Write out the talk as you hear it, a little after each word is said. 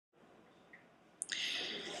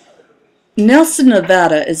Nelson,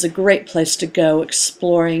 Nevada is a great place to go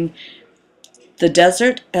exploring the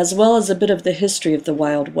desert as well as a bit of the history of the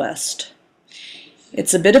Wild West.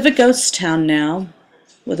 It's a bit of a ghost town now,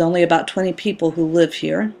 with only about 20 people who live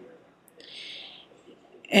here.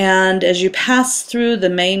 And as you pass through the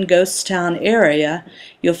main ghost town area,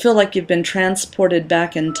 you'll feel like you've been transported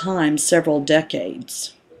back in time several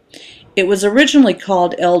decades. It was originally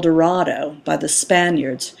called Eldorado by the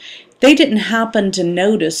Spaniards. They didn't happen to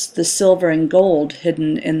notice the silver and gold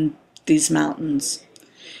hidden in these mountains.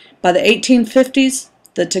 By the 1850s,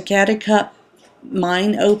 the Tecate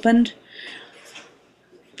mine opened.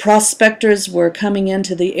 Prospectors were coming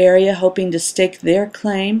into the area hoping to stake their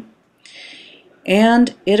claim,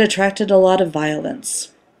 and it attracted a lot of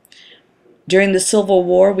violence. During the Civil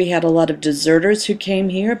War, we had a lot of deserters who came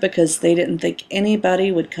here because they didn't think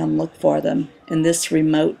anybody would come look for them in this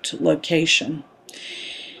remote location.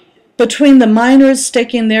 Between the miners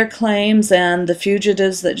staking their claims and the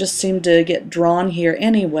fugitives that just seemed to get drawn here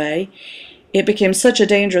anyway, it became such a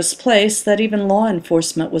dangerous place that even law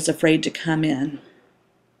enforcement was afraid to come in.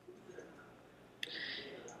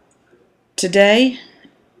 Today,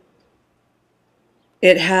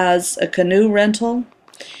 it has a canoe rental,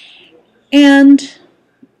 and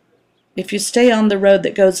if you stay on the road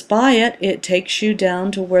that goes by it, it takes you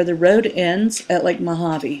down to where the road ends at Lake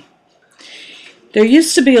Mojave. There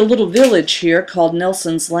used to be a little village here called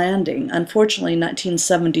Nelson's Landing. Unfortunately, in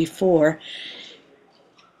 1974,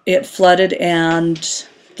 it flooded and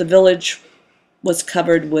the village was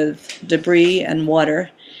covered with debris and water.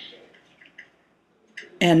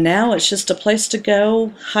 And now it's just a place to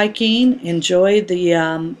go hiking, enjoy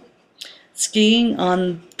the skiing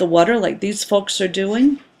on the water like these folks are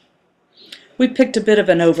doing. We picked a bit of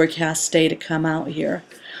an overcast day to come out here.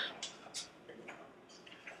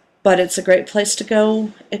 But it's a great place to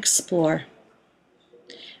go explore.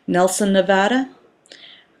 Nelson, Nevada,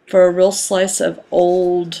 for a real slice of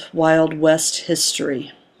old Wild West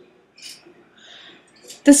history.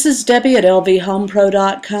 This is Debbie at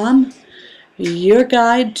lvhomepro.com, your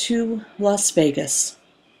guide to Las Vegas.